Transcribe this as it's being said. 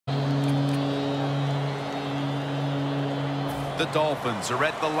The Dolphins are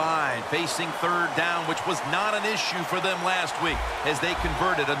at the line, facing third down, which was not an issue for them last week as they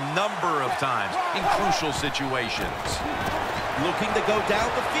converted a number of times in crucial situations. Looking to go down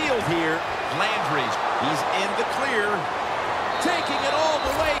the field here. Landry's, he's in the clear, taking it all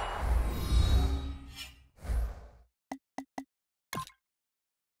the way.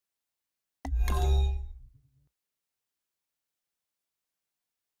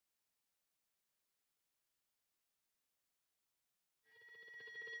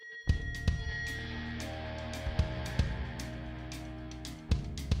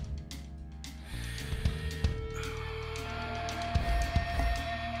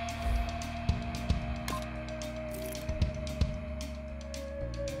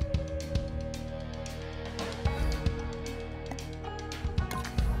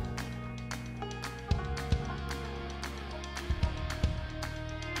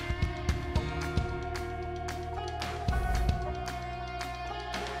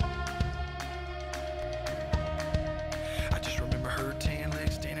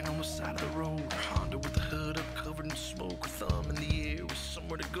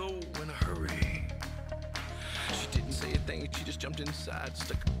 She just jumped inside,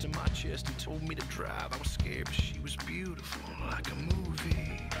 stuck it to my chest and told me to drive. I was scared, but she was beautiful, like a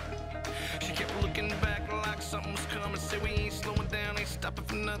movie. She kept looking back like something was coming. Said we ain't slowing down, ain't stopping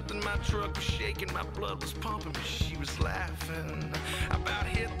for nothing. My truck was shaking, my blood was pumping, but she was laughing. I about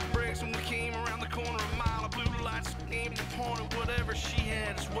hit the brakes when we came around the corner. A mile of blue lights aimed and pointed. Whatever she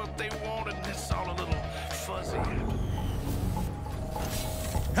had is what they wanted, and it's all a little fuzzy.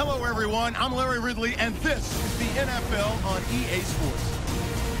 Hello, everyone. I'm Larry Ridley, and this is the NFL on EA Sports.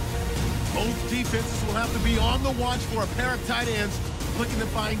 Both defenses will have to be on the watch for a pair of tight ends looking to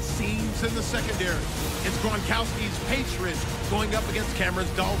find seams in the secondary. It's Gronkowski's Patriots going up against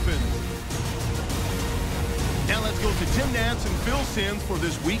Cameron's Dolphins. Now let's go to Tim Nance and Phil Simms for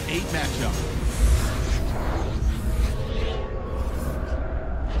this Week 8 matchup.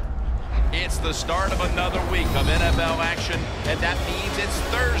 It's the start of another week of NFL action, and that means it's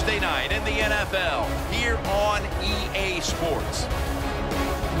Thursday night in the NFL here on EA Sports.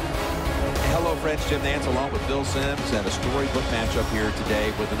 Hello, friends. Jim Nance along with Phil Simms, and a storybook matchup here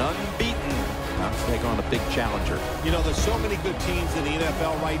today with an unbeaten to take on a big challenger. You know, there's so many good teams in the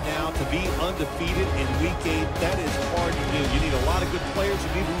NFL right now. To be undefeated in Week 8, that is hard to do. You need a lot of good players.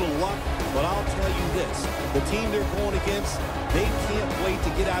 You need a little luck. But I'll tell you this, the team they're going against, they can't wait to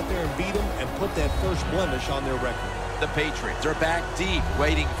get out there and beat them and put that first blemish on their record. The Patriots are back deep,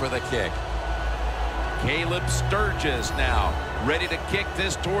 waiting for the kick. Caleb Sturgis now ready to kick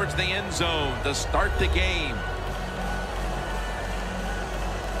this towards the end zone to start the game.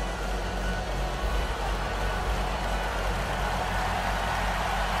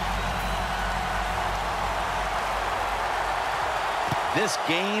 This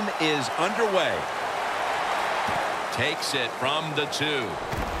game is underway. Takes it from the 2. And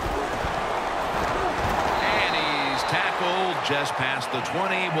he's tackled just past the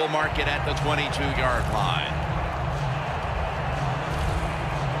 20. We'll mark it at the 22-yard line.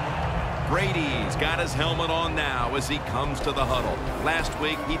 Brady's got his helmet on now as he comes to the huddle. Last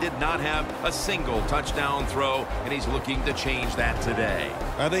week, he did not have a single touchdown throw, and he's looking to change that today.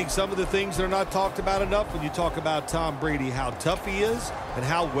 I think some of the things that are not talked about enough when you talk about Tom Brady, how tough he is and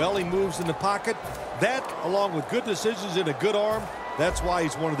how well he moves in the pocket. That, along with good decisions and a good arm, that's why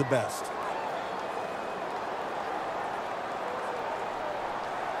he's one of the best.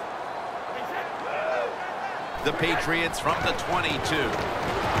 The Patriots from the 22.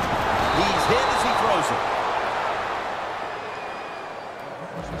 He's hit as he throws it.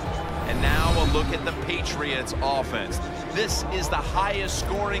 And now a look at the Patriots offense. This is the highest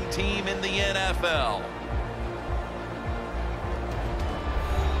scoring team in the NFL.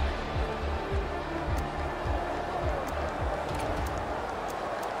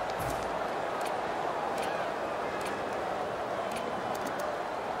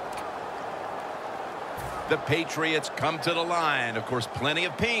 The Patriots come to the line. Of course, plenty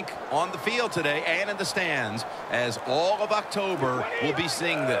of pink on the field today and in the stands, as all of October will be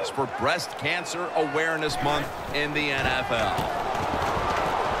seeing this for Breast Cancer Awareness Month in the NFL.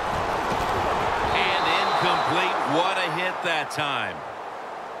 And incomplete. What a hit that time.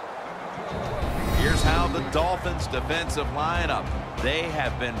 Here's how the Dolphins' defensive lineup. They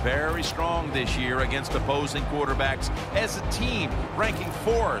have been very strong this year against opposing quarterbacks as a team, ranking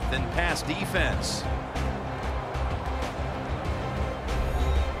 4th in pass defense.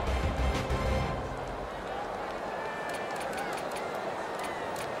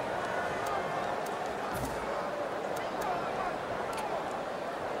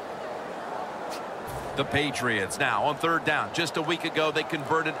 The Patriots now on third down. Just a week ago, they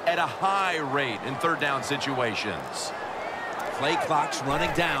converted at a high rate in third down situations. Play clock's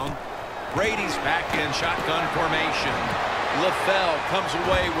running down. Brady's back in shotgun formation. LaFell comes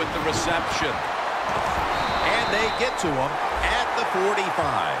away with the reception. And they get to him at the 45.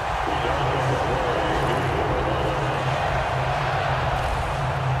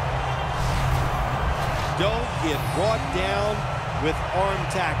 Don't get brought down with arm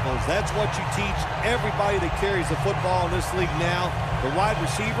tackles. That's what you teach everybody that carries the football in this league now. The wide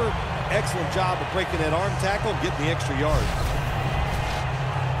receiver, excellent job of breaking that arm tackle, getting the extra yard.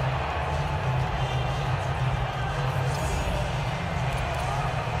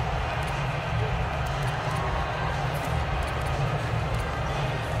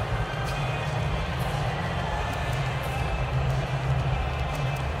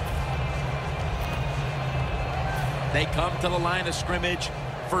 They come to the line of scrimmage.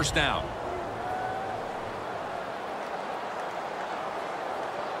 First down.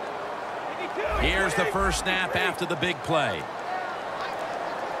 Here's the first snap after the big play.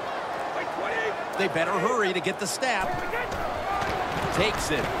 They better hurry to get the snap.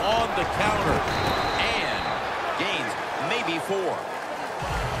 Takes it on the counter. And gains maybe 4.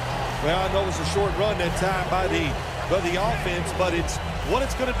 Well, I know it was a short run that time by the offense, but it's what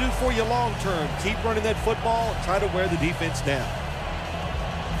it's going to do for you long term. Keep running that football, try to wear the defense down.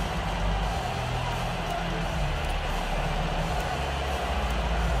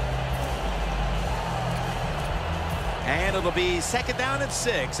 And it'll be second down and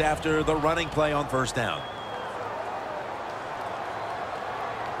 6 after the running play on first down.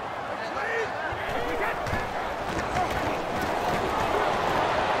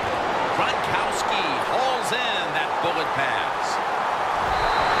 Gronkowski hauls in that bullet pass.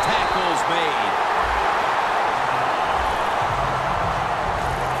 Tackles made.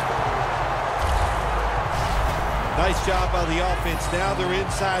 Nice job by the offense. Now they're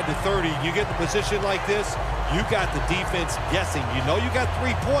inside the 30. You get the position like this, you got the defense guessing. You know you got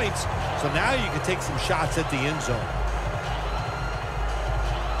 3 points, so now you can take some shots at the end zone.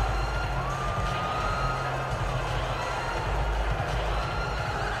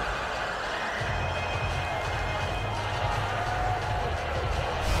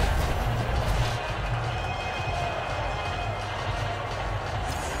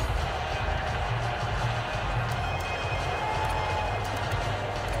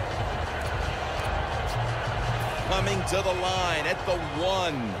 Coming to the line at the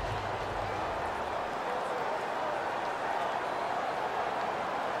 1.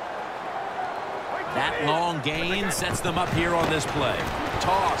 That long gain sets them up here on this play.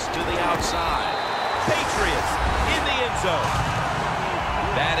 Toss to the outside. Patriots in the end zone.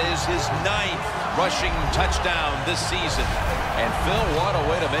 That is his 9th rushing touchdown this season. And Phil, what a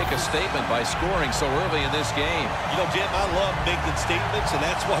way to make a statement by scoring so early in this game. You know, Jim, I love making statements, and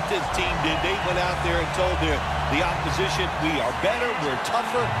that's what this team did. They went out there and told the opposition, we are better, we're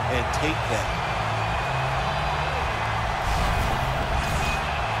tougher, and take that.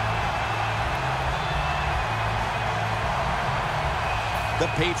 The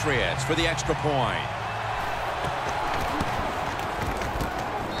Patriots for the extra point.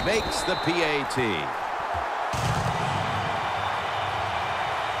 Makes the PAT.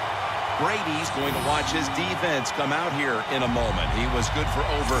 Brady's going to watch his defense come out here in a moment. He was good for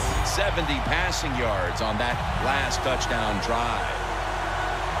over 70 passing yards on that last touchdown drive.